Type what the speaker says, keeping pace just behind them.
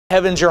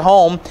Heaven's Your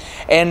Home,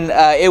 and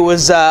it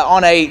was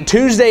on a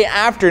Tuesday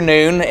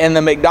afternoon in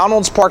the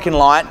McDonald's parking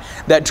lot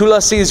that Tula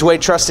Sizwe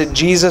trusted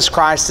Jesus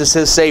Christ as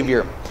his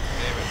Savior.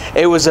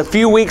 It was a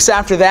few weeks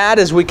after that,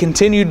 as we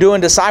continued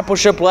doing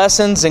discipleship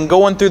lessons and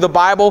going through the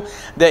Bible,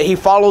 that he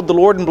followed the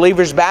Lord in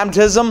believer's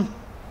baptism.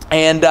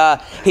 And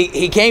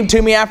he came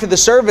to me after the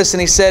service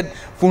and he said,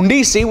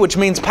 Fundisi, which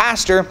means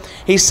pastor,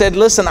 he said,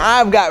 listen,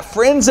 I've got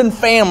friends and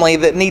family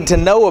that need to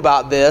know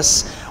about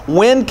this.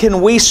 When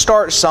can we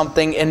start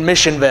something in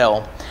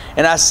Missionville?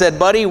 And I said,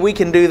 buddy, we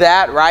can do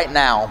that right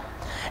now.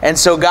 And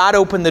so God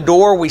opened the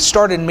door. We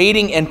started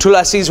meeting in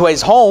Tula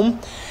Sizwe's home.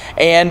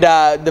 And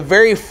the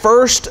very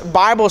first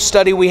Bible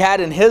study we had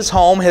in his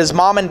home, his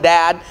mom and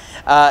dad,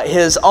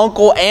 his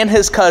uncle and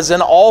his cousin,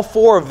 all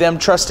four of them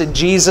trusted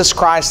Jesus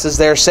Christ as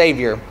their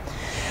Savior.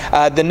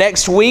 The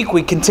next week,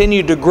 we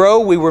continued to grow.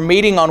 We were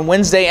meeting on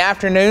Wednesday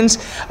afternoons.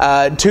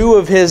 Two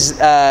of his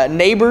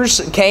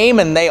neighbors came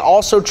and they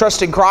also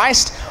trusted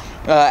Christ.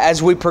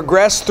 As we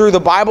progressed through the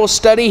Bible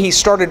study, he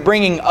started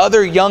bringing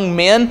other young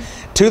men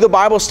to the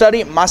Bible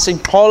study.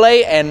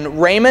 Masimpole and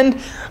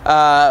Raymond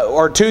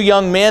are two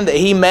young men that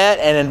he met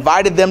and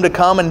invited them to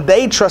come, and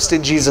they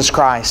trusted Jesus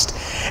Christ.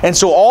 And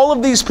so all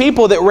of these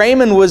people that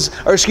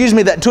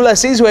that Tula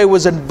Sizwe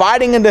was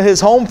inviting into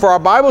his home for our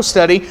Bible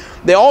study,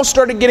 they all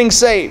started getting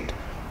saved.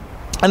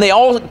 And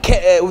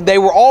they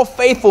were all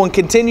faithful and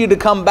continued to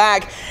come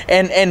back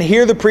and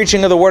hear the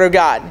preaching of the Word of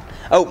God.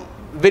 Oh,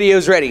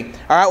 video's ready.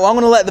 All right, well, I'm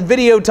going to let the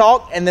video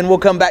talk, and then we'll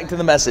come back to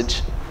the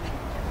message.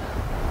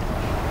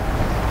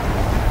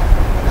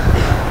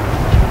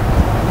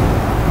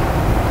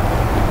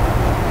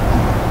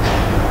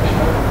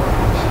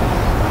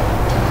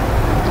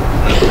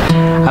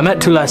 I met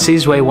Tula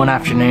Sizwe one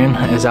afternoon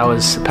as I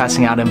was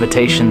passing out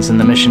invitations in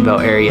the Missionville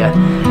area,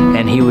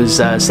 and he was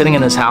sitting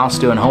in his house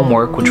doing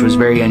homework, which was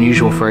very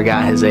unusual for a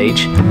guy his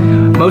age.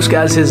 Most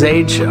guys his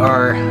age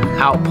are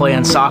out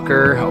playing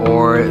soccer,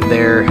 or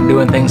they're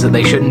doing things that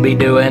they shouldn't be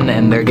doing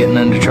and they're getting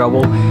into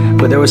trouble.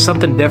 But there was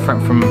something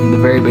different from the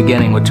very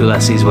beginning with Tula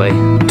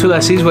Sizwe. Tula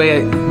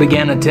Sizwe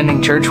began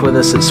attending church with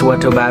us at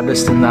Soweto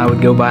Baptist, and I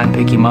would go by and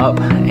pick him up,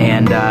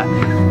 and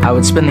I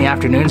would spend the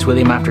afternoons with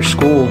him after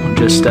school,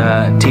 just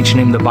teaching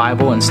him the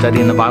Bible and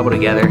studying the Bible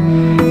together.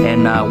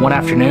 And one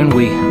afternoon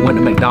we went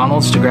to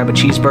McDonald's to grab a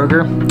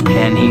cheeseburger,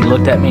 and he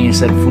looked at me and he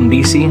said,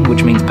 Fundisi,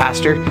 which means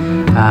pastor,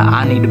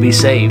 I need to be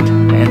saved.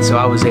 And so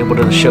I was able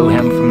to show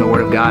him from the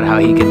Word of God how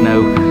he could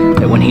know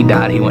that when he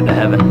died he went to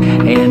heaven.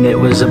 And it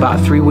was about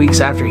 3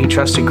 weeks after he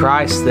trusted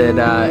Christ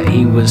that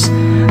he was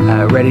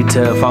ready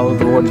to follow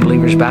the Lord in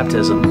believer's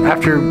baptism.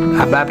 After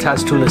I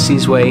baptized Tula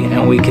Sizwe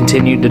and we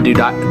continued to do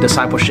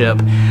discipleship,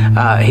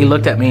 he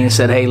looked at me and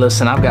said, hey,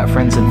 listen, I've got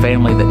friends and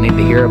family that need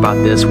to hear about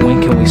this.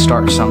 When can we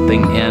start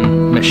something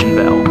in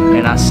Missionville?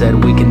 And I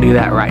said, we can do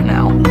that right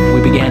now.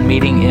 We began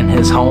meeting in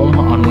his home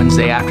on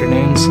Wednesday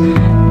afternoons.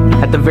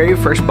 At the very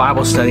first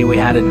Bible study we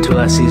had at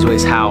Tula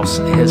Sizwe's house,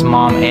 his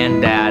mom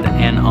and dad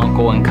and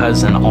uncle and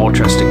cousin all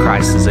trusted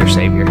Christ as their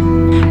Savior.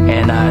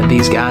 And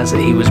these guys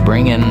that he was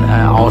bringing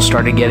all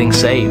started getting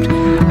saved.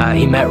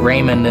 He met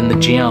Raymond in the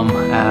gym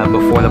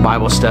before the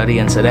Bible study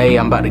and said, hey,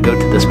 I'm about to go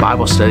to this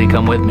Bible study,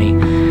 come with me.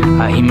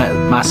 He met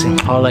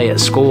Masimpole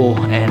at school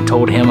and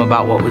told him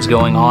about what was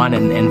going on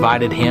and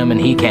invited him, and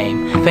he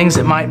came. Things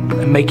that might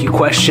make you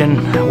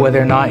question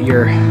whether or not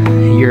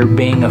you're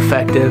being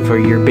effective or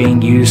you're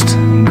being used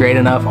great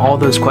enough, all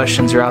those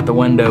questions are out the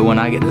window when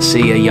I get to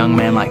see a young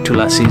man like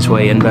Tula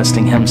Sizwe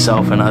investing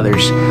himself in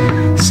others,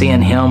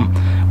 seeing him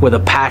with a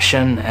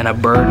passion and a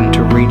burden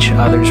to reach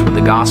others with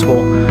the gospel.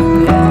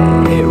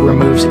 It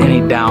removes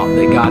any doubt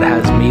that God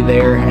has me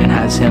there and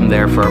has him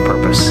there for a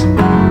purpose.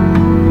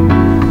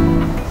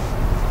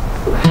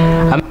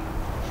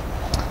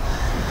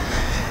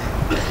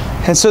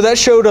 And so that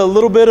showed a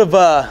little bit of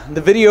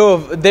the video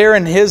of there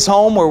in his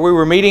home where we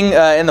were meeting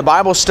in the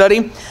Bible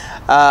study.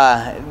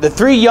 The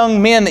three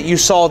young men that you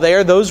saw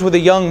there, those were the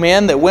young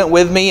men that went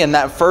with me in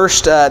that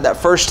first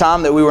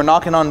time that we were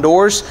knocking on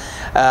doors.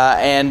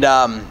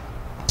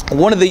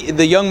 One of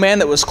the young man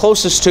that was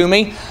closest to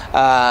me,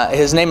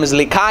 his name is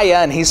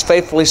Likaya, and he's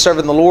faithfully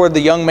serving the Lord. The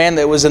young man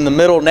that was in the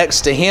middle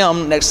next to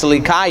him, next to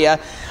Likaya,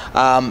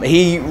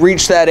 he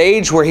reached that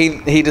age where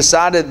he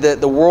decided that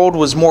the world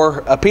was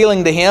more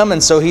appealing to him,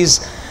 and so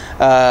he's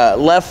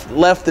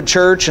left the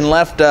church and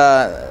left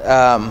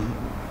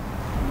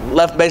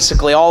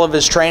basically all of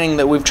his training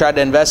that we've tried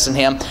to invest in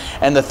him.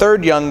 And the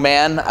third young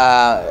man,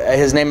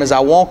 his name is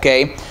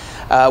Awonke.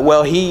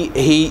 Well,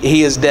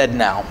 he is dead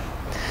now,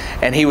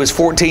 and he was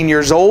 14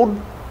 years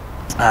old.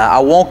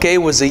 Awonke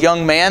was a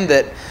young man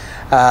that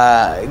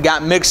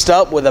got mixed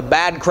up with a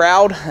bad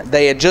crowd.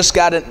 They had just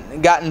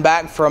gotten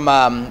back from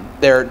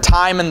their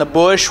time in the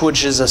bush,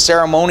 which is a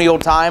ceremonial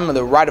time,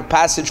 the rite of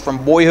passage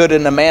from boyhood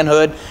into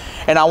manhood.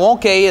 And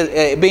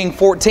Awonke, being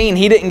 14,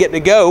 he didn't get to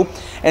go,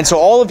 and so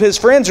all of his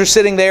friends are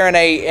sitting there in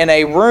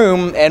a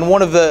room, and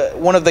one of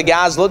the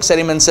guys looks at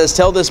him and says,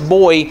 "Tell this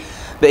boy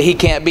that he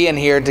can't be in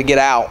here to get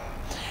out."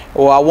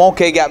 Well,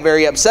 Awonke got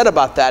very upset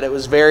about that. It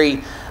was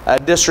very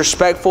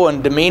disrespectful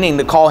and demeaning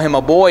to call him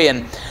a boy,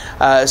 and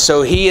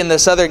So he and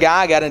this other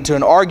guy got into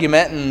an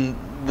argument, and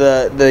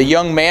the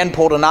young man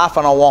pulled a knife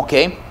on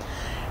Awonke,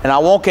 and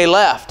Awonke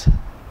left.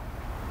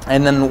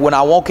 And then when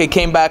Awonke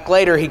came back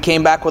later, he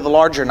came back with a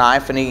larger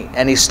knife,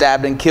 and he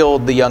stabbed and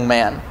killed the young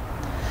man.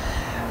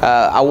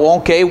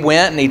 Awonke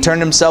went and he turned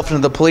himself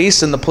into the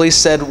police, and the police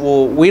said,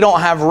 well, we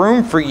don't have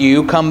room for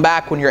you. Come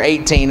back when you're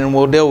 18 and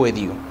we'll deal with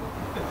you.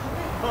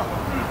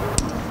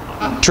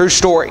 True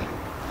story.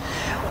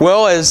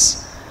 Well,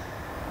 as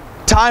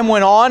time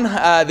went on,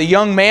 the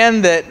young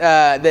man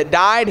that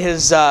died,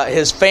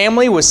 his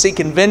family was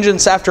seeking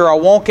vengeance after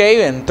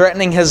Awonke and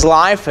threatening his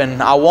life,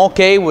 and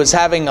Awonke was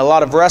having a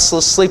lot of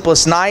restless,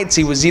 sleepless nights.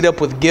 He was eat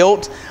up with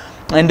guilt.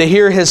 And to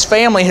hear his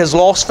family, his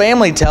lost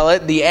family, tell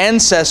it,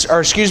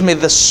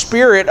 the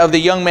spirit of the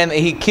young man that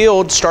he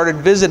killed started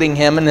visiting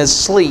him in his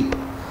sleep.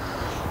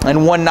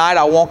 And one night,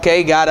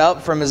 Awonke got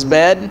up from his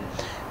bed,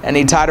 and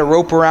he tied a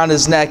rope around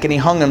his neck, and he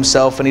hung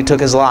himself, and he took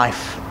his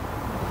life.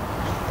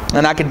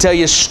 And I can tell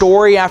you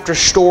story after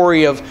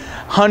story of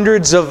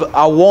hundreds of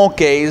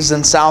Awonkes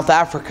in South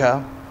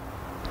Africa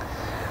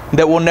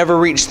that will never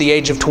reach the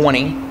age of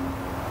 20.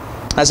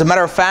 As a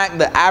matter of fact,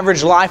 the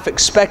average life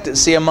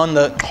expectancy among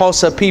the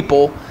Xhosa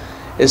people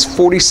is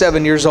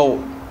 47 years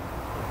old.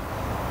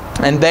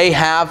 And they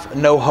have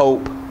no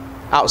hope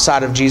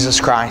outside of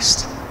Jesus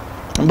Christ.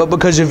 But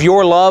because of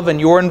your love and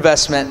your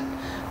investment,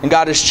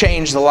 God has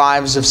changed the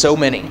lives of so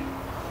many.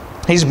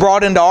 He's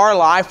brought into our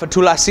life a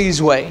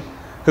Tulasizwe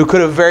who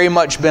could have very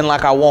much been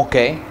like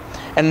Awonke.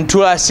 And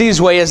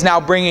Tulasizwe is now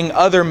bringing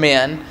other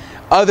men,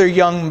 other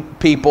young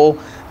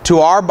people to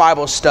our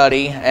Bible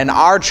study and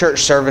our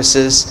church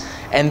services,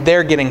 and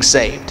they're getting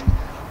saved.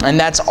 And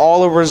that's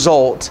all a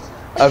result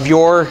of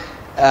your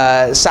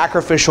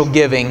sacrificial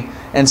giving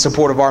and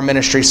support of our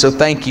ministry. So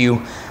thank you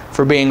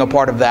for being a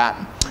part of that.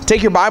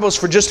 Take your Bibles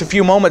for just a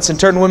few moments and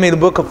turn with me to the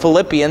book of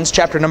Philippians,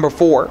 chapter number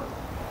 4.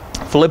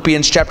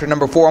 Philippians, chapter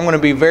number 4. I'm going to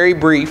be very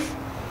brief.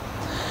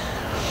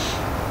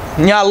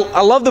 Yeah,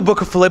 I love the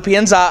book of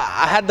Philippians. I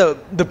had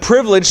the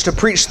privilege to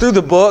preach through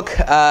the book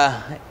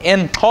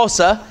in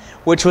Xhosa,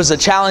 which was a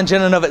challenge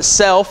in and of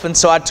itself. And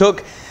so I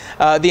took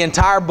the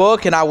entire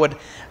book, and I would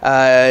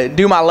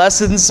do my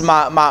lessons,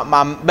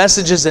 my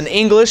messages in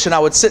English, and I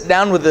would sit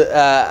down with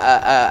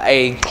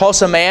a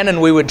Xhosa man,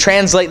 and we would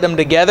translate them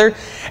together.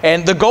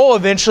 And the goal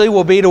eventually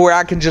will be to where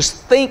I can just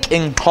think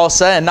in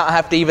Xhosa and not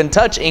have to even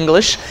touch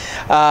English.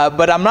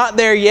 But I'm not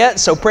there yet,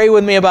 so pray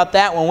with me about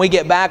that. When we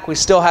get back, we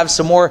still have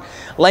some more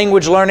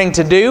language learning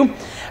to do.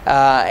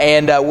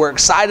 And we're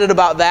excited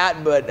about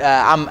that, but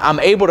I'm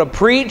able to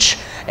preach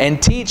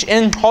and teach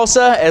in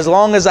Xhosa as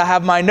long as I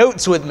have my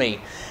notes with me.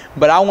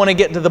 But I want to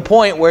get to the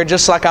point where,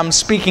 just like I'm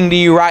speaking to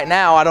you right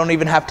now, I don't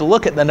even have to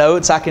look at the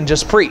notes. I can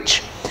just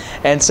preach.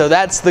 And so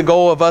that's the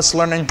goal of us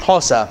learning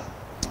Xhosa.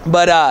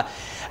 But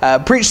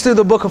preach through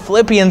the book of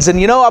Philippians,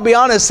 and I'll be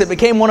honest, it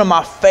became one of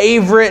my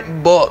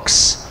favorite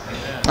books.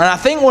 And I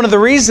think one of the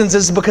reasons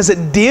is because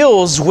it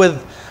deals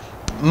with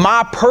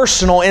my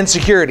personal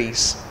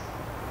insecurities.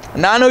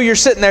 Now, I know you're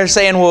sitting there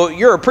saying, well,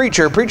 you're a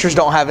preacher. Preachers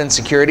don't have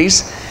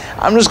insecurities.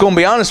 I'm just going to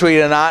be honest with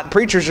you tonight.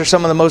 Preachers are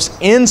some of the most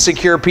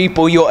insecure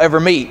people you'll ever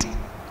meet.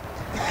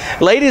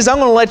 Ladies, I'm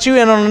going to let you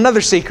in on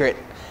another secret.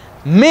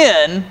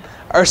 Men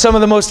are some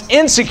of the most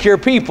insecure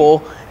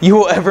people you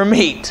will ever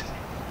meet.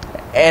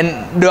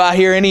 And do I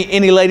hear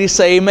any ladies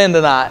say amen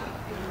tonight?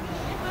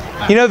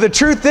 The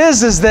truth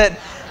is that...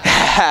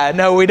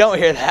 no, we don't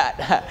hear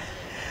that.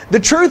 The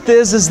truth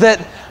is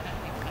that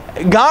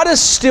God is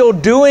still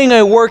doing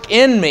a work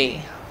in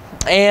me.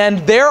 And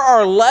there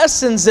are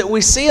lessons that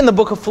we see in the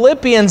book of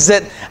Philippians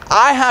that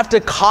I have to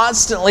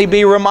constantly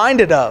be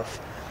reminded of.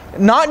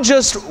 Not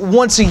just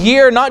once a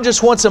year, not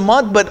just once a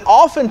month, but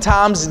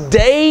oftentimes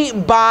day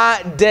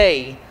by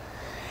day.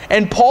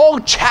 And Paul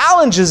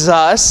challenges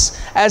us,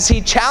 as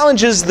he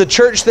challenges the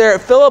church there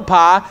at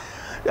Philippi,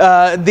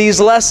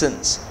 these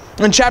lessons.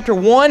 In chapter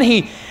 1,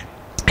 he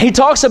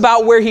talks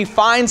about where he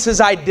finds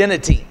his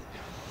identity.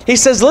 He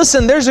says,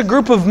 listen, there's a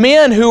group of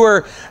men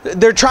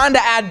they're trying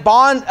to add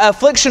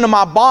affliction to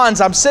my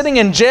bonds. I'm sitting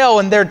in jail,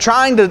 and they're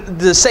trying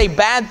to say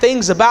bad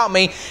things about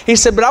me. He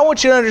said, but I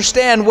want you to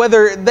understand,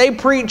 whether they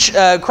preach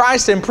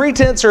Christ in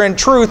pretense or in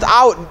truth,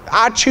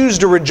 I choose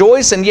to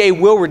rejoice, and yea,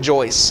 will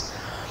rejoice.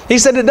 He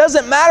said, it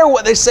doesn't matter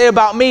what they say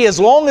about me as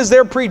long as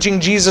they're preaching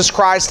Jesus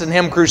Christ and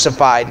Him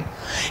crucified.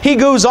 He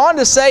goes on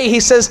to say, he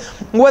says,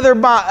 whether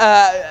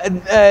by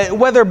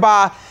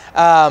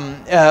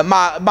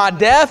my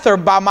death or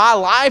by my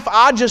life,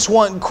 I just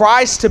want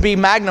Christ to be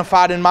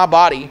magnified in my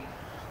body.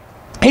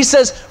 He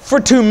says, for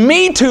to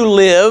me to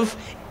live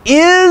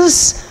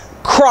is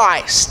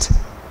Christ.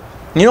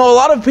 A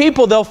lot of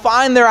people, they'll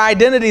find their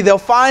identity, they'll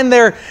find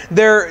their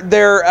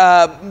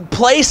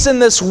place in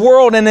this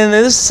world and in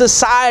this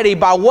society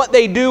by what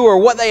they do or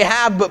what they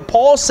have. But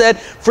Paul said,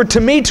 for to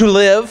me to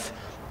live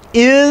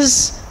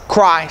is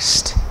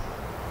Christ.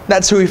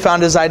 That's who he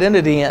found his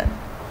identity in.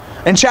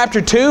 In chapter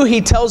 2, he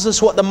tells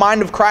us what the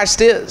mind of Christ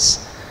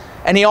is.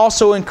 And he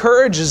also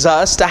encourages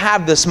us to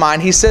have this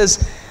mind. He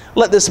says,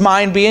 let this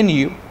mind be in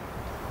you,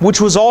 which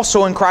was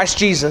also in Christ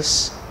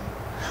Jesus,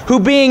 who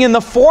being in the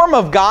form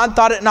of God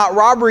thought it not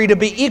robbery to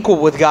be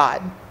equal with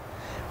God,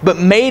 but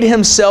made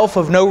himself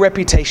of no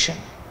reputation,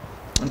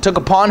 and took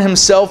upon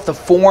himself the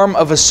form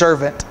of a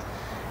servant,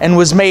 and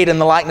was made in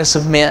the likeness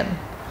of men.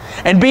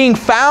 And being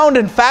found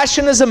in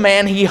fashion as a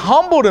man, he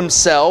humbled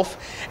himself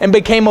and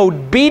became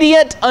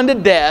obedient unto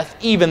death,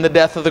 even the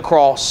death of the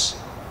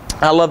cross.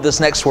 I love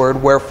this next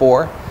word,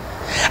 wherefore.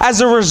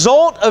 As a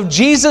result of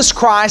Jesus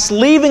Christ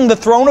leaving the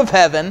throne of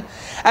heaven,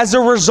 as a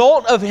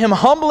result of him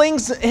humbling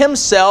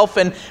himself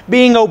and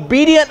being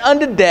obedient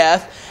unto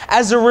death,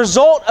 as a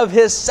result of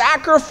his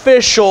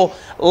sacrificial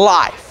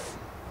life,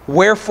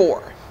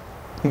 wherefore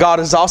God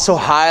has also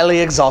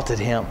highly exalted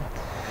him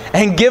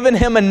and given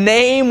him a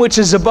name which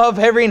is above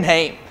every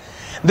name,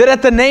 that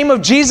at the name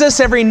of Jesus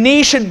every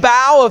knee should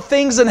bow, of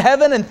things in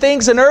heaven and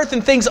things in earth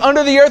and things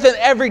under the earth, and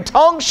every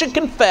tongue should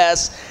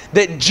confess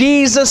that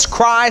Jesus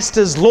Christ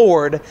is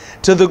Lord,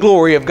 to the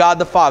glory of God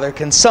the Father.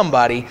 Can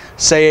somebody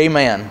say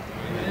amen?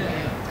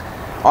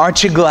 Amen.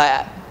 Aren't you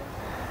glad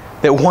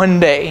that one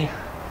day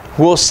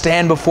we'll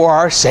stand before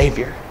our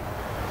Savior,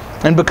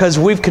 and because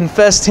we've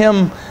confessed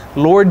him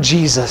Lord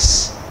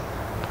Jesus,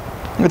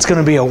 it's going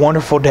to be a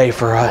wonderful day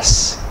for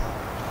us.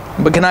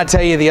 But can I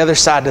tell you the other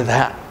side to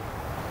that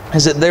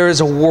is that there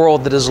is a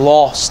world that is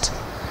lost,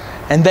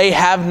 and they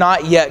have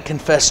not yet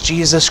confessed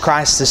Jesus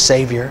Christ as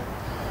Savior,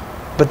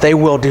 but they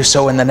will do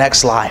so in the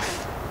next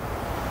life.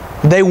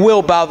 They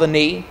will bow the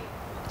knee,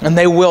 and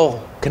they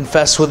will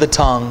confess with the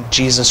tongue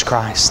Jesus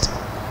Christ.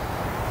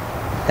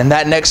 And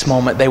that next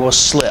moment they will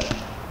slip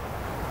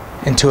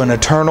into an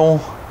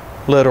eternal,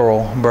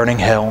 literal, burning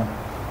hell.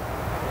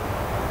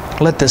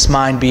 Let this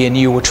mind be in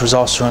you, which was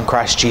also in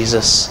Christ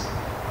Jesus.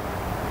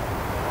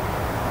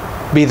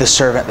 Be the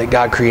servant that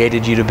God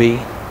created you to be,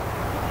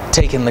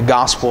 taking the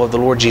gospel of the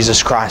Lord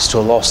Jesus Christ to a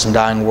lost and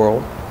dying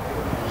world.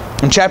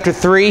 In chapter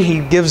 3,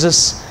 he gives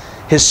us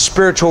his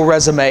spiritual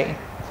resume.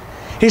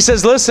 He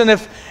says, listen,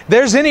 if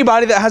there's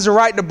anybody that has a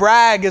right to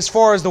brag as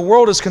far as the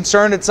world is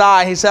concerned, it's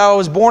I. He said, I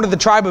was born of the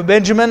tribe of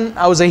Benjamin.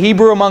 I was a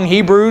Hebrew among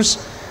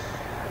Hebrews.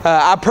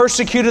 I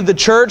persecuted the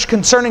church.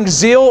 Concerning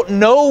zeal,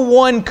 no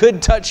one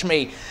could touch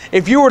me.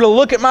 If you were to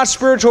look at my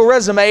spiritual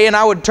resume and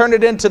I would turn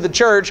it into the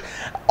church,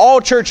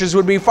 all churches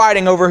would be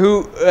fighting over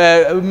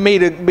me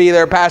to be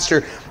their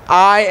pastor.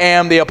 I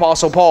am the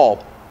Apostle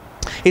Paul.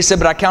 He said,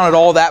 but I counted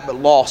all that but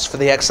loss for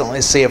the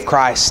excellency of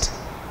Christ.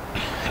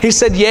 He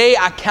said, yea,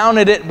 I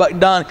counted it but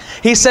done.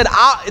 He said,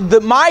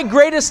 my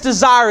greatest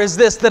desire is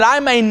this, that I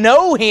may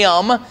know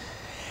him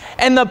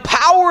and the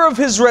power of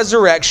his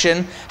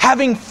resurrection,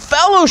 having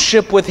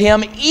fellowship with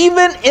him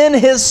even in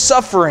his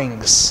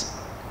sufferings.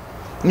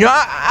 You know,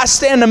 I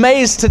stand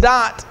amazed to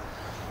that.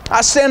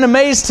 I stand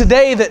amazed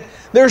today that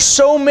there's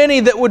so many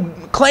that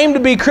would claim to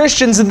be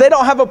Christians and they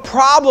don't have a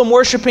problem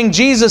worshiping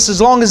Jesus as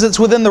long as it's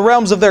within the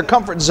realms of their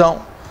comfort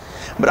zone.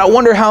 But I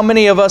wonder how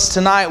many of us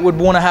tonight would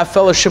want to have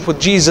fellowship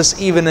with Jesus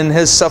even in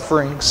his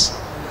sufferings.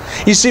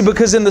 You see,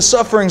 because in the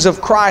sufferings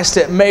of Christ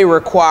it may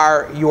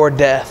require your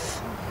death.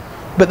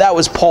 But that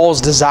was Paul's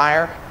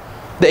desire,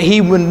 that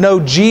he would know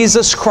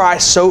Jesus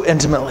Christ so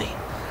intimately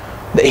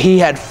that he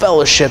had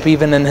fellowship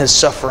even in his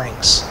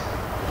sufferings.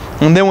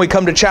 And then we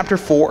come to chapter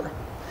 4.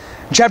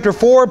 In chapter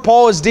 4,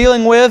 Paul is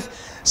dealing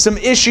with some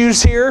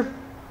issues here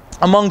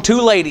among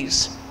two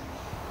ladies.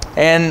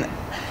 And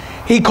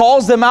he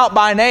calls them out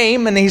by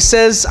name and he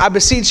says, I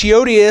beseech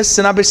Euodias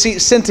and I beseech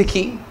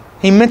Syntyche.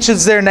 He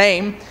mentions their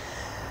name.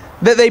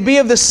 That they be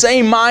of the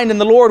same mind in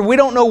the Lord. We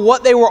don't know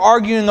what they were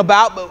arguing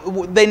about,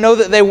 but they know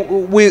that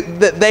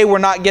they were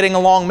not getting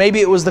along.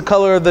 Maybe it was the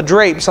color of the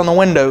drapes on the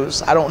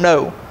windows. I don't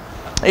know.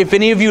 If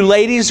any of you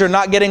ladies are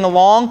not getting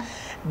along,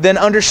 then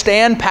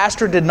understand,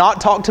 Pastor did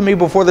not talk to me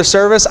before the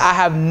service. I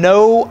have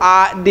no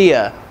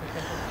idea.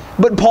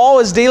 But Paul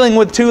is dealing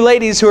with two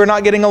ladies who are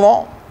not getting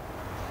along.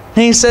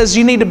 And he says,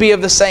 you need to be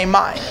of the same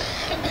mind.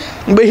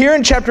 But here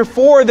in chapter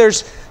 4,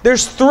 there's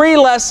three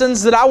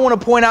lessons that I want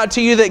to point out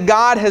to you that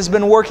God has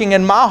been working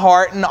in my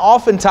heart and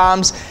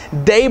oftentimes,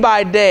 day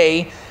by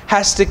day,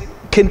 has to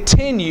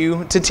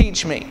continue to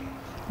teach me.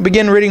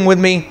 Begin reading with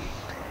me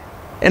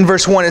in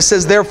verse 1. It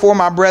says, therefore,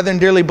 my brethren,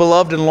 dearly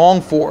beloved and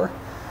longed for,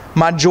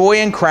 my joy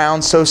and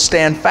crown, so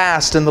stand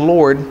fast in the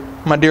Lord,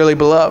 my dearly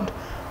beloved.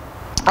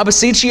 I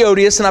beseech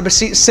Euodias and I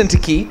beseech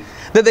Syntyche,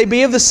 that they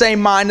be of the same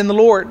mind in the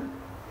Lord.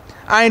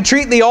 I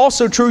entreat thee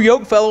also, true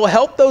yokefellow,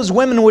 help those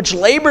women which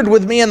labored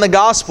with me in the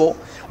gospel,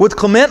 with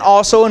Clement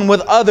also and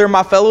with other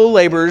my fellow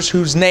laborers,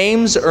 whose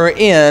names are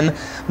in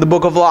the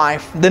book of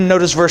life. Then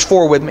notice verse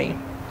 4 with me.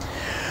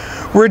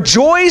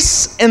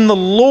 Rejoice in the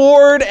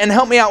Lord, and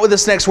help me out with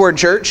this next word,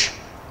 church.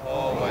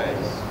 Always.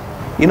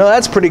 You know,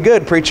 that's pretty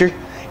good, preacher.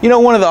 You know,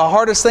 one of the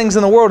hardest things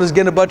in the world is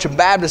getting a bunch of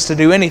Baptists to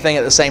do anything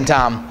at the same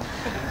time.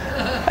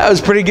 That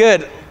was pretty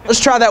good. Let's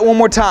try that one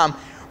more time.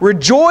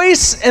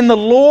 Rejoice in the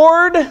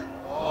Lord.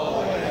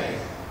 Always.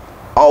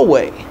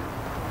 Always.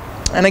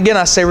 And again,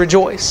 I say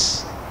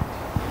rejoice.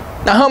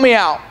 Now help me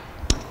out.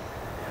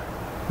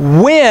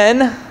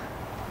 When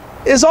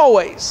is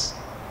always?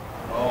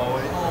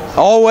 Always.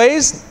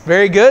 Always.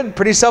 Very good.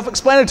 Pretty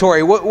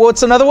self-explanatory.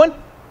 What's another one?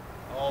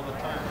 All the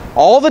time.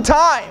 all the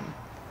time,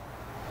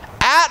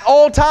 at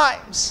all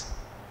times.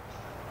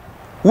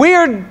 We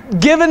are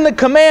given the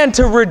command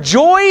to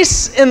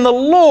rejoice in the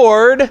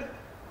Lord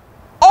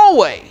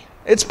always.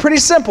 It's pretty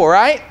simple,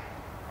 right?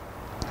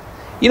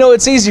 You know,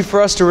 it's easy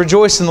for us to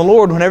rejoice in the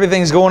Lord when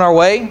everything's going our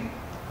way.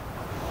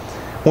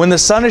 When the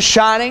sun is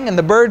shining and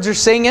the birds are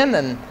singing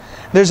and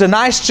there's a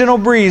nice gentle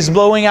breeze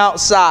blowing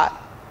outside.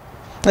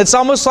 It's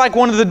almost like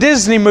one of the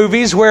Disney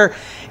movies where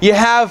you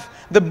have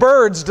the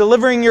birds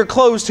delivering your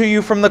clothes to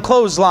you from the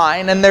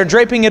clothesline and they're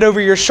draping it over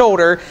your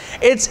shoulder.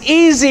 It's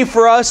easy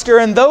for us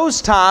during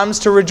those times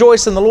to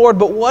rejoice in the Lord,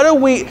 but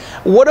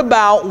what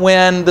about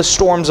when the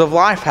storms of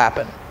life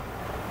happen?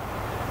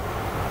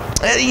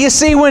 You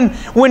see,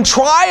 when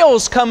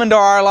trials come into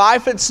our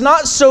life, it's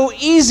not so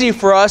easy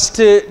for us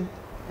to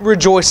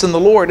rejoice in the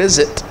Lord, is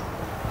it?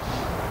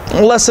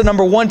 Lesson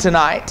number 1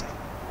 tonight: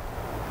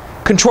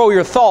 control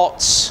your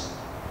thoughts,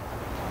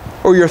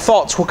 or your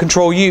thoughts will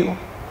control you.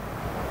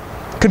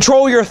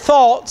 Control your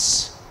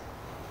thoughts,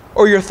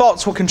 or your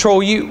thoughts will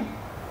control you.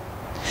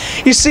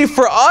 You see,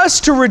 for us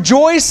to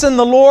rejoice in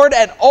the Lord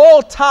at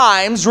all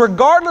times,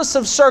 regardless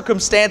of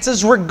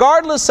circumstances,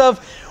 regardless of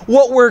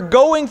what we're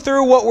going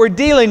through, what we're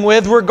dealing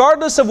with,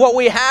 regardless of what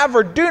we have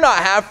or do not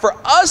have, for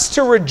us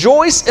to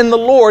rejoice in the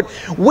Lord,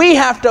 we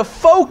have to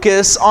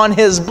focus on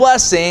His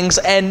blessings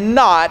and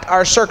not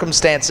our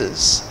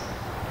circumstances.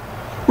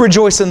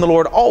 Rejoice in the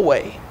Lord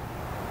always.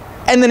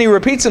 And then He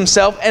repeats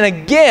Himself, and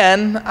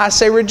again, I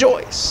say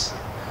rejoice.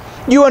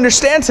 You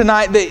understand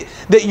tonight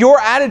that your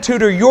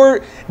attitude or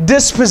your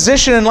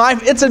disposition in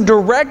life, it's a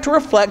direct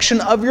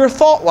reflection of your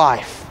thought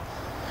life.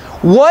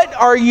 What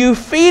are you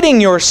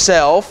feeding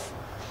yourself,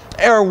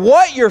 or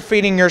what you're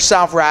feeding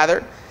yourself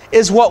rather,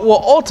 is what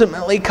will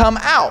ultimately come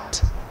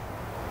out.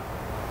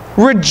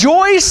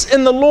 Rejoice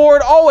in the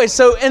Lord always.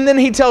 So, and then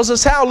He tells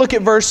us how. Look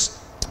at verse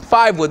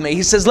 5 with me.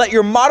 He says, let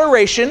your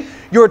moderation,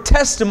 your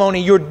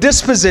testimony, your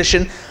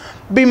disposition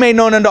be made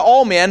known unto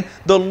all men.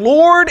 The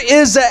Lord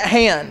is at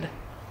hand.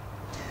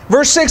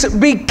 Verse 6,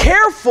 be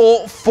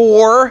careful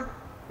for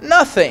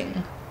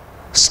nothing.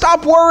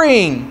 Stop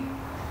worrying.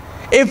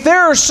 If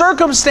there are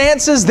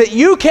circumstances that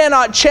you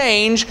cannot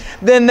change,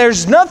 then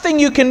there's nothing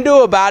you can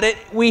do about it.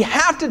 We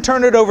have to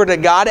turn it over to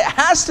God. It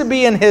has to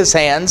be in His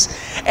hands.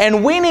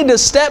 And we need to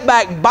step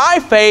back by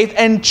faith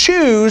and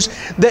choose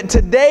that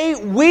today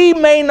we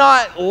may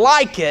not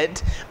like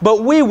it,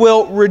 but we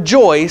will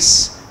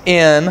rejoice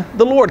in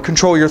the Lord.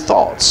 Control your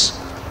thoughts,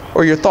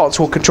 or your thoughts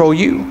will control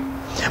you.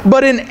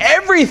 But in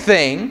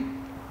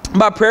everything,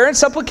 by prayer and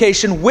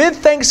supplication, with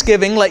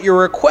thanksgiving, let your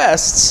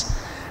requests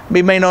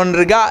be made known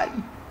unto God.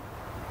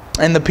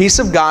 And the peace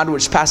of God,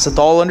 which passeth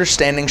all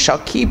understanding, shall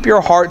keep your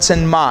hearts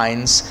and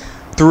minds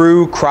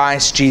through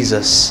Christ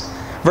Jesus.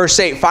 Verse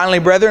 8, finally,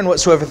 brethren,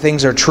 whatsoever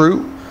things are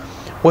true,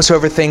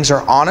 whatsoever things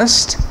are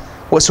honest,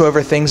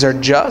 whatsoever things are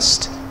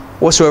just,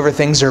 whatsoever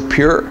things are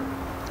pure,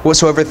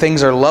 whatsoever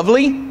things are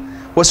lovely,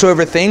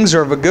 whatsoever things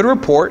are of a good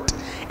report,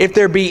 if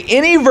there be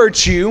any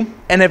virtue,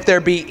 and if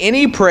there be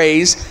any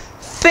praise,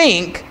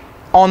 think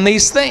on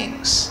these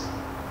things.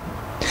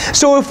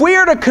 So if we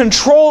are to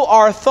control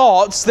our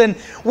thoughts, then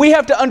we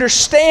have to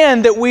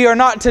understand that we are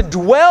not to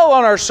dwell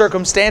on our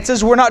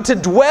circumstances. We're not to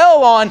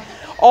dwell on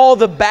all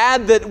the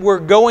bad that we're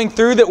going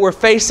through, that we're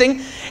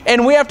facing.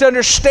 And we have to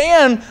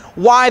understand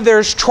why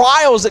there's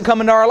trials that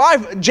come into our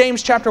life.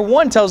 James chapter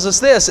 1 tells us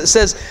this. It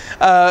says,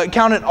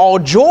 count it all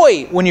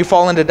joy when you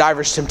fall into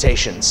diverse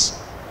temptations,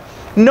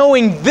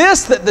 knowing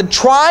this, that the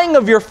trying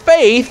of your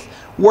faith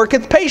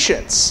worketh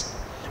patience.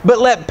 But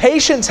let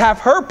patience have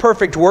her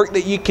perfect work,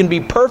 that you can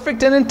be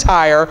perfect and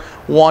entire,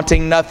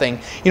 wanting nothing.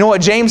 You know what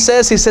James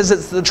says? He says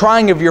it's the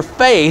trying of your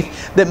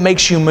faith that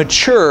makes you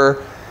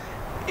mature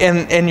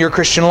in your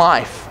Christian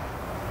life.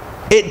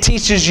 It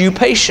teaches you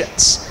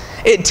patience.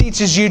 It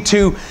teaches you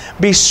to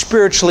be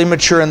spiritually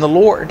mature in the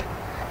Lord.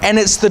 And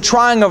it's the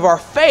trying of our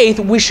faith,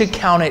 we should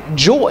count it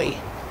joy.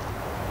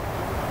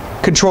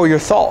 Control your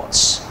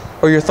thoughts,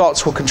 or your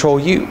thoughts will control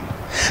you.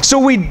 So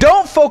we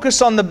don't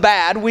focus on the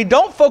bad, we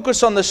don't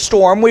focus on the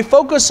storm, we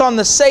focus on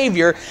the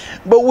Savior,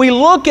 but we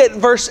look at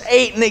verse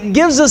 8 and it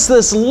gives us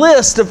this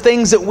list of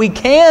things that we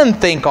can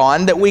think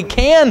on, that we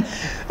can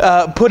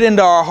put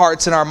into our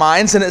hearts and our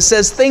minds, and it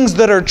says things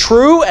that are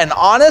true and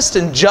honest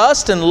and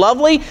just and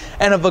lovely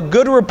and of a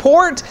good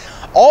report.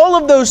 All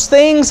of those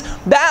things,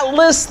 that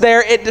list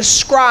there, it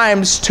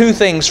describes two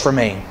things for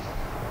me.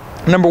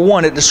 Number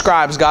one, it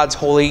describes God's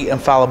holy,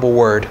 infallible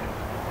Word.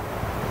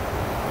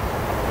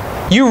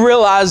 You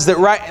realize that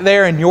right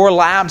there in your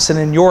laps and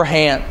in your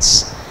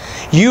hands,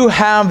 you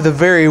have the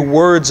very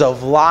words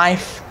of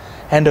life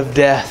and of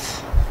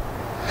death.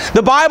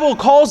 The Bible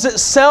calls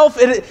itself,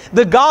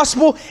 the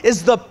gospel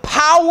is the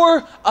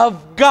power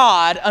of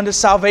God unto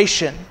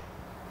salvation.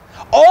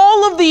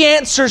 All of the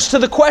answers to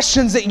the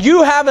questions that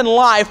you have in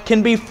life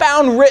can be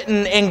found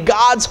written in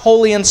God's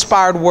holy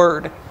inspired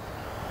Word.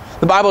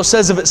 The Bible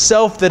says of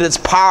itself that it's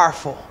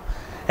powerful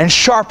and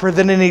sharper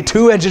than any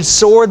two-edged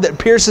sword that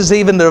pierces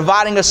even the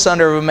dividing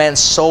asunder of a man's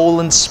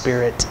soul and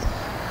spirit.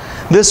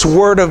 This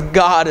Word of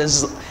God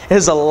is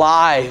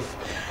alive,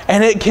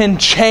 and it can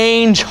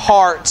change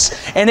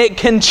hearts, and it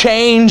can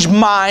change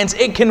minds.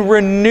 It can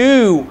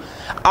renew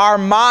our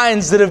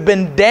minds that have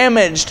been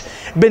damaged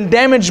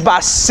by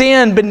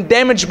sin, been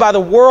damaged by the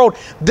world.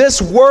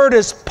 This Word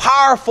is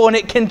powerful, and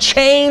it can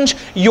change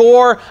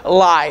your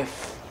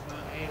life.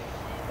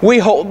 We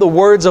hold the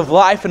words of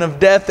life and of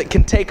death that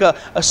can take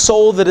a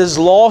soul that is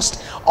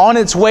lost on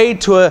its way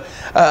to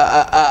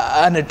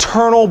an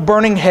eternal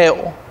burning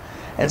hell,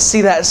 and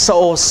see that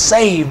soul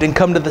saved and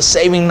come to the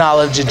saving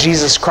knowledge of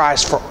Jesus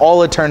Christ for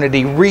all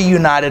eternity,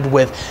 reunited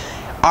with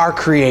our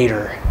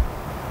Creator.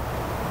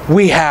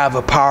 We have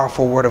a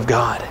powerful Word of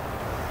God.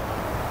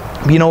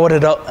 You know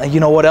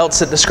what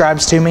else it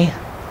describes to me?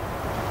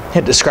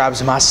 It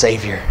describes my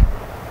Savior.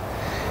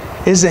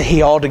 Isn't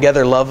He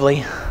altogether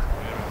lovely?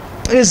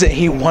 Isn't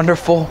He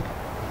wonderful?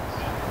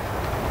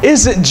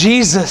 Isn't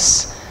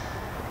Jesus?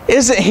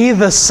 Isn't He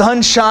the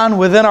sunshine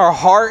within our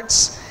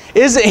hearts?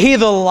 Isn't He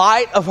the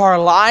light of our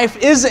life?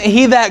 Isn't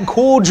He that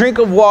cool drink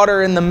of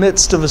water in the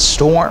midst of a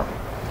storm?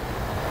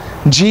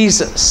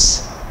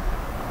 Jesus.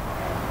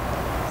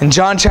 In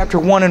John chapter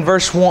 1 and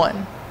verse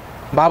 1,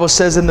 the Bible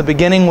says, in the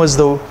beginning was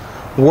the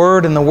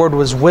Word, and the Word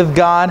was with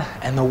God,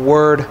 and the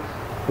Word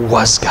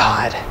was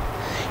God.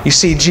 You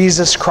see,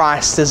 Jesus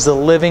Christ is the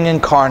living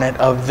incarnate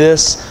of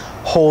this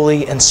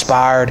holy,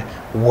 inspired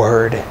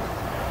Word.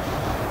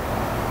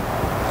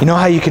 You know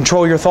how you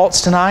control your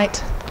thoughts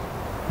tonight?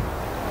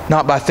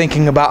 Not by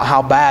thinking about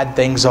how bad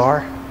things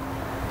are.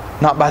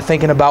 Not by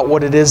thinking about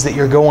what it is that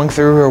you're going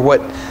through or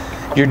what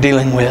you're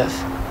dealing with.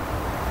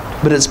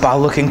 But it's by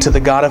looking to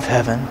the God of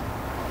heaven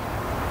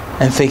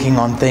and thinking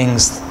on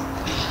things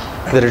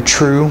that are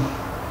true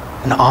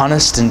and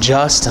honest and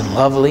just and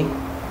lovely.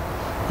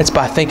 It's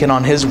by thinking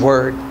on His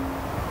Word.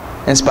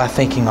 And it's by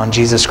thinking on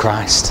Jesus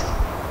Christ.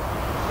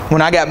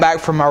 When I got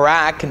back from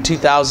Iraq in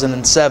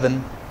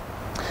 2007,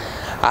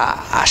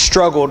 I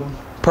struggled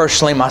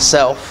personally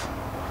myself.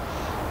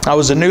 I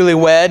was a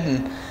newlywed,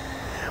 and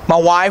my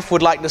wife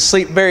would like to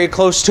sleep very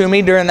close to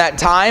me during that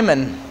time,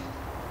 and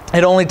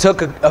it only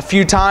took a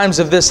few times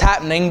of this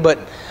happening, but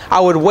I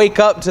would wake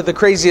up to the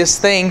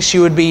craziest thing. She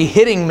would be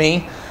hitting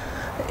me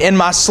in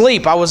my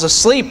sleep. I was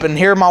asleep, and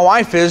here my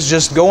wife is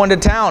just going to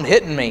town,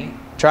 hitting me,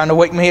 trying to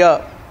wake me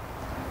up.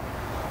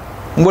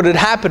 What had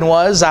happened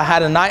was I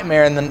had a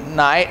nightmare in the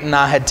night, and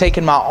I had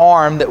taken my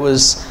arm that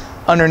was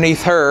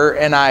underneath her,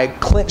 and I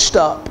clenched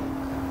up,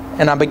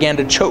 and I began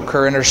to choke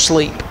her in her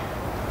sleep.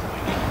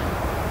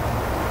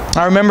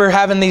 I remember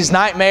having these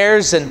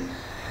nightmares, and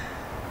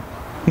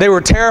they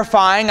were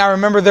terrifying. I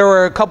remember there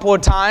were a couple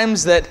of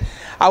times that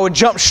I would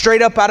jump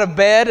straight up out of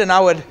bed, and I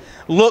would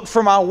look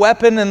for my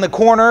weapon in the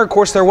corner. Of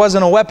course, there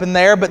wasn't a weapon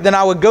there, but then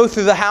I would go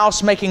through the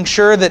house making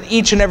sure that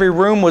each and every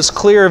room was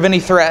clear of any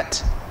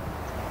threat.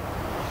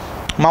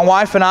 My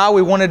wife and I,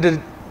 we wanted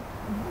to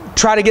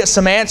try to get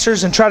some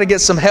answers and try to get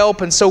some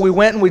help, and so we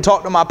went and we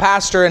talked to my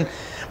pastor, and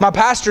my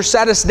pastor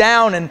sat us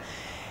down, and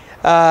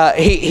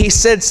he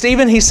said,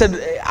 Stephen, he said,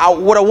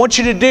 what I want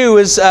you to do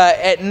is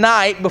at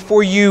night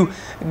before you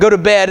go to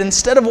bed,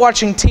 instead of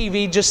watching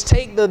TV, just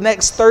take the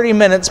next 30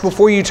 minutes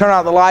before you turn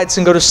out the lights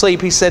and go to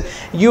sleep. He said,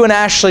 you and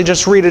Ashley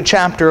just read a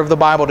chapter of the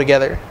Bible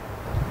together.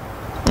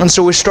 And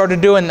so we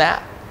started doing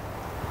that.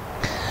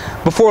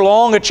 Before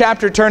long, a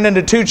chapter turned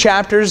into 2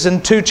 chapters,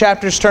 and 2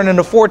 chapters turned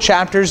into 4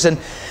 chapters, and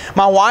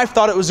my wife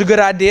thought it was a good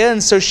idea,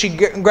 and so she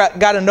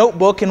got a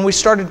notebook, and we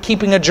started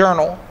keeping a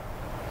journal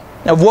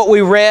of what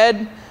we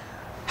read,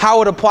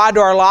 how it applied to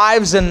our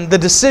lives, and the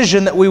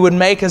decision that we would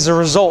make as a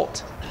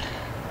result.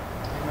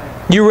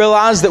 You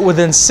realize that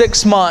within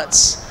 6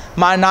 months,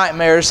 my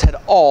nightmares had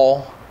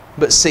all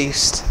but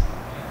ceased.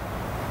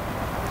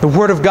 The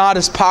Word of God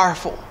is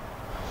powerful.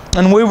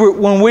 And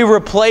when we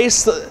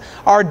replace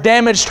our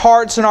damaged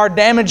hearts and our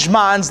damaged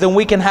minds, then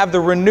we can have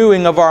the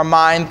renewing of our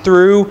mind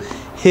through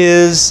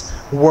His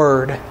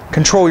Word.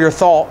 Control your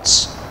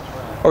thoughts,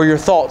 or your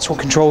thoughts will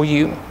control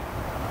you.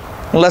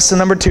 Lesson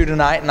number 2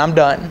 tonight, and I'm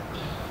done.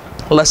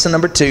 Lesson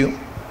number 2.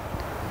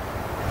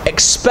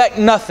 Expect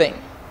nothing.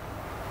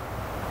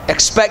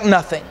 Expect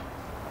nothing.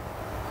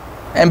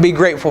 And be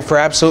grateful for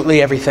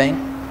absolutely everything.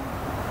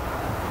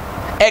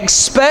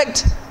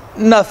 Expect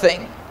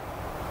nothing.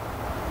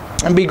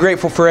 And be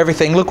grateful for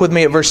everything. Look with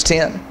me at verse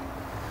 10.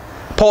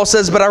 Paul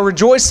says, but I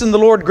rejoiced in the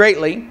Lord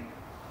greatly.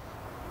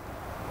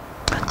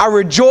 I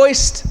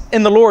rejoiced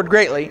in the Lord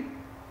greatly,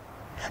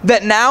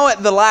 that now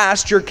at the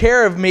last your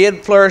care of me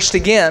had flourished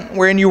again,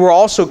 wherein you were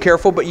also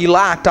careful, but you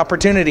lacked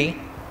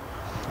opportunity.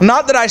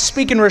 Not that I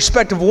speak in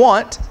respect of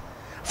want,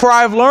 for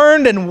I have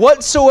learned in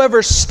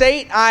whatsoever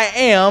state I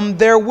am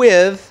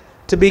therewith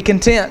to be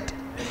content.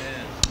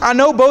 I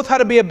know both how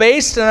to be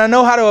abased and I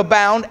know how to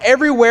abound.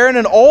 Everywhere and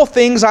in all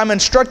things I'm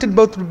instructed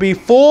both to be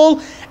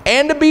full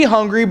and to be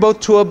hungry, both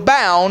to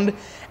abound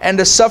and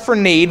to suffer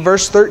need.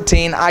 Verse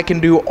 13, I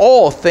can do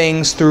all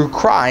things through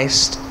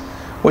Christ,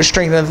 which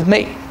strengtheneth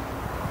me.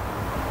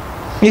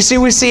 You see,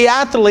 we see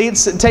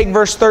athletes that take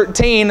verse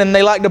 13 and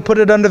they like to put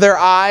it under their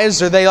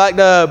eyes, or they like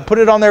to put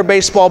it on their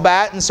baseball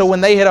bat, and so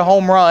when they hit a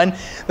home run,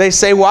 they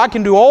say, well, I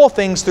can do all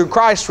things through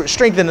Christ which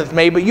strengtheneth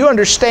me. But you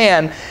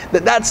understand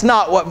that that's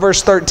not what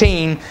verse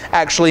 13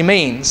 actually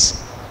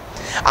means.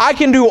 I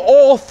can do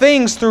all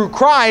things through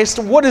Christ.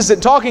 What is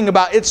it talking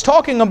about? It's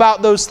talking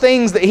about those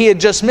things that he had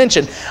just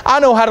mentioned. I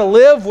know how to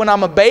live when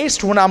I'm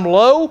abased, when I'm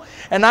low,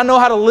 and I know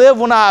how to live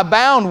when I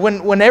abound,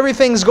 when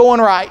everything's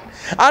going right.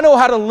 I know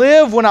how to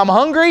live when I'm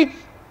hungry,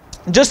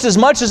 just as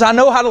much as I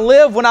know how to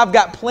live when I've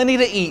got plenty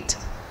to eat.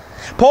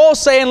 Paul's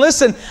saying,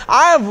 listen,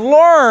 I have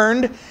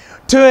learned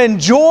to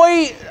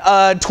enjoy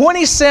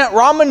 20-cent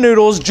ramen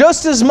noodles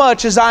just as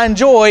much as I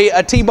enjoy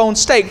a T-bone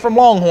steak from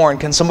Longhorn.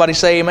 Can somebody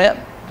say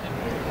amen?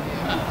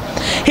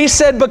 He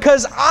said,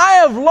 because I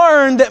have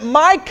learned that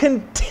my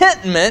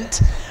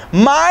contentment,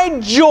 my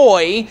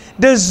joy,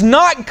 does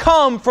not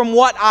come from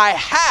what I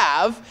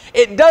have.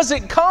 It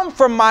doesn't come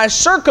from my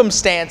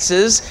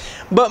circumstances,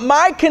 but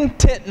my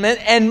contentment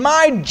and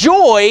my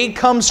joy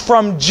comes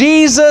from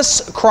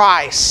Jesus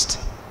Christ.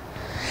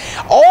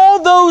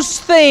 All those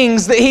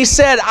things that he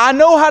said, I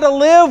know how to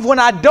live when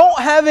I don't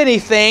have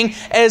anything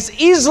as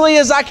easily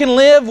as I can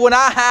live when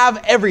I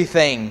have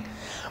everything.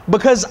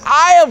 Because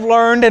I have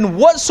learned in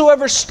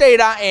whatsoever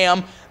state I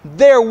am,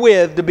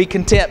 therewith to be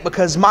content,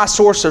 because my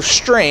source of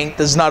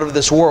strength is not of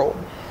this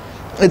world.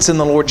 It's in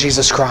the Lord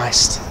Jesus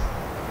Christ.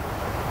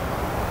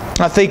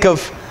 I think of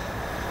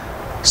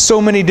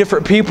so many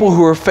different people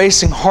who are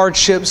facing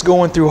hardships,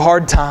 going through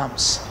hard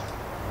times.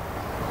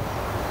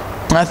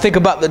 And I think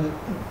about the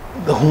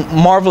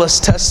marvelous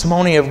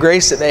testimony of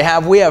grace that they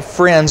have. We have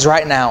friends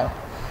right now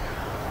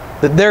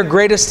that their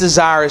greatest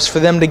desire is for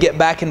them to get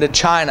back into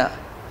China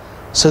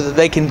so that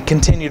they can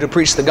continue to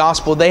preach the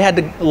gospel. They had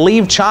to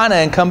leave China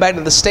and come back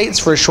to the States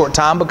for a short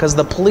time because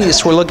the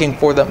police were looking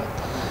for them.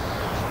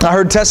 I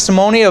heard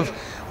testimony of,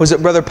 was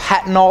it Brother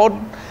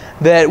Patnaud,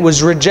 that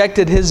was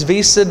rejected his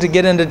visa to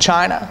get into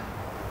China.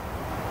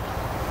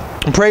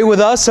 Pray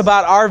with us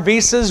about our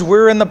visas.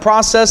 We're in the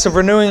process of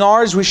renewing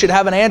ours. We should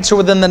have an answer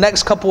within the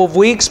next couple of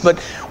weeks, but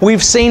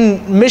we've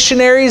seen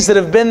missionaries that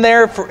have been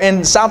there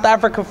in South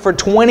Africa for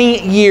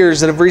 20 years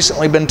that have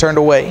recently been turned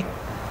away.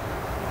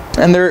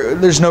 And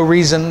there's no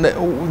reason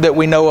that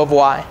we know of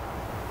why.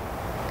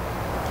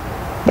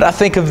 But I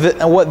think of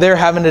what they're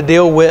having to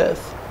deal with.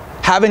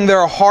 Having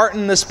their heart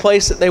in this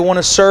place that they want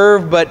to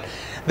serve, but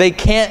they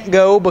can't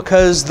go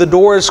because the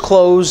door is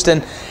closed.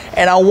 And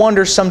I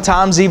wonder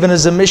sometimes, even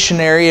as a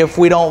missionary, if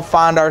we don't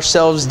find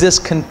ourselves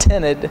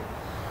discontented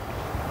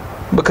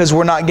because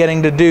we're not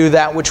getting to do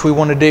that which we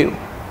want to do.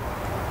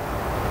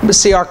 But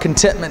see, our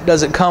contentment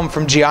doesn't come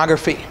from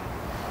geography.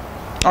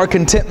 Our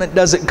contentment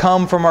doesn't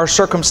come from our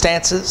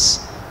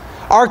circumstances.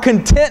 Our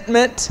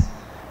contentment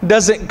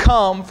doesn't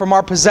come from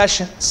our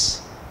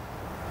possessions.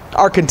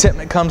 Our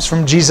contentment comes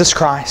from Jesus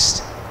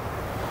Christ.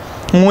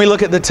 When we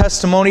look at the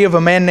testimony of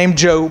a man named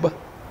Job,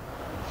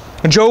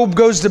 Job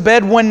goes to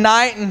bed one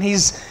night and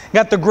he's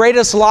got the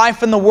greatest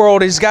life in the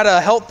world. He's got a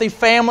healthy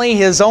family,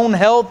 his own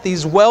health,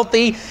 he's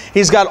wealthy,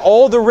 he's got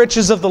all the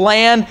riches of the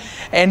land,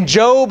 and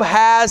Job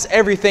has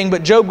everything.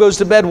 But Job goes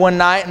to bed one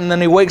night and then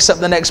he wakes up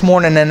the next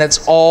morning and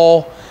it's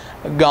all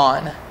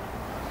gone.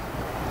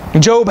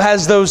 Job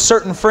has those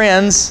certain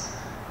friends,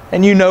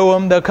 and you know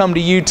them, they'll come to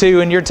you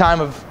too in your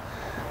time of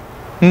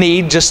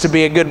need just to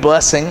be a good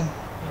blessing.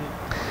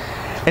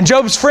 And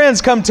Job's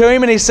friends come to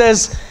him and they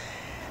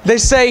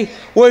say,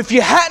 well, if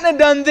you hadn't have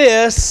done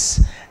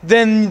this,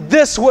 then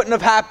this wouldn't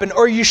have happened.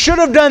 Or you should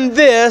have done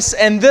this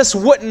and this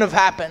wouldn't have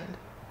happened.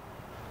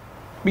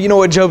 But you know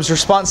what Job's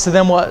response to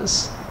them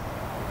was?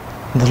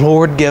 The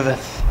Lord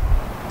giveth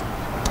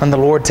and the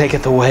Lord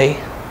taketh away.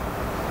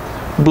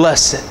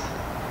 Blessed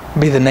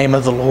be the name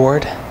of the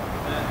Lord.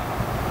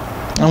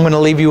 I'm going to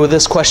leave you with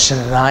this question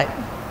tonight.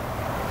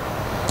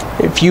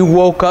 If you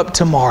woke up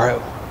tomorrow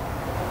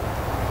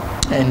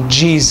and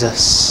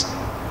Jesus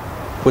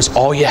was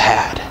all you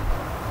had,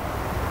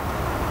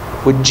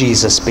 would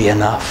Jesus be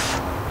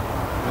enough?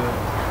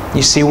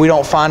 You see, we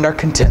don't find our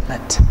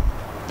contentment.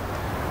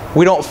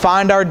 We don't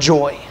find our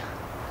joy.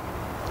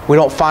 We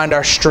don't find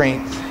our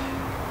strength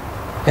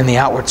in the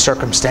outward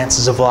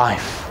circumstances of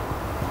life.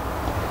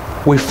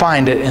 We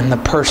find it in the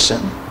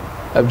person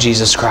of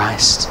Jesus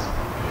Christ.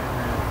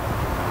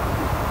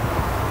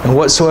 In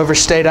whatsoever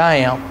state I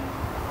am,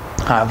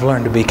 I've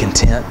learned to be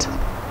content.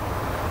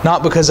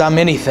 Not because I'm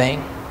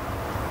anything,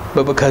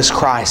 but because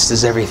Christ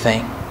is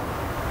everything.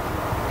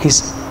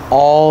 He's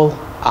all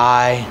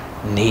I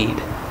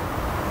need.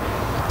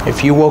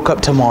 If you woke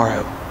up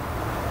tomorrow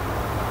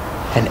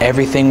and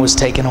everything was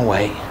taken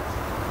away,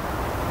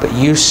 but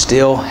you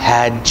still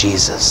had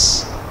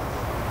Jesus,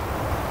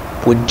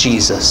 would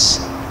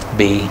Jesus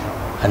be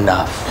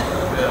enough?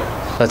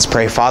 Let's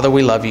pray. Father,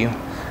 we love you.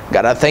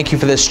 God, I thank you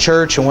for this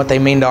church and what they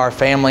mean to our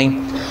family.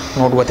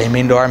 Lord, what they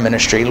mean to our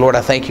ministry. Lord,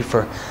 I thank you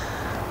for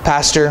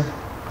Pastor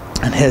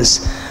and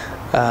his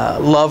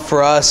love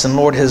for us, and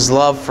Lord, his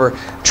love for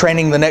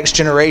training the next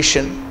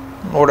generation.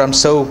 Lord, I'm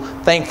so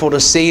thankful to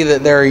see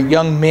that there are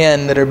young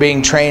men that are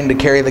being trained to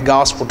carry the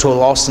gospel to a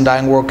lost and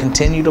dying world.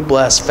 Continue to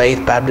bless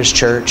Faith Baptist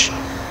Church.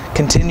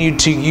 Continue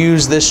to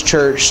use this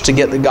church to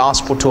get the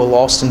gospel to a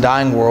lost and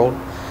dying world.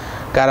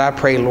 God, I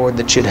pray, Lord,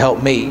 that you'd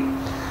help me,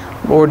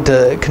 Lord,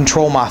 to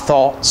control my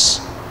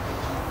thoughts.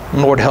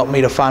 Lord, help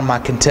me to find my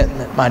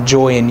contentment, my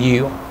joy in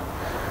you.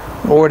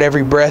 Lord,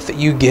 every breath that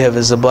you give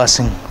is a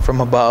blessing from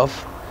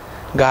above.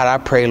 God,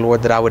 I pray,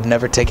 Lord, that I would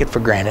never take it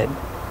for granted.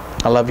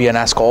 I love you and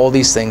ask all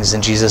these things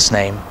in Jesus'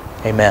 name.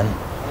 Amen.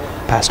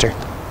 Pastor.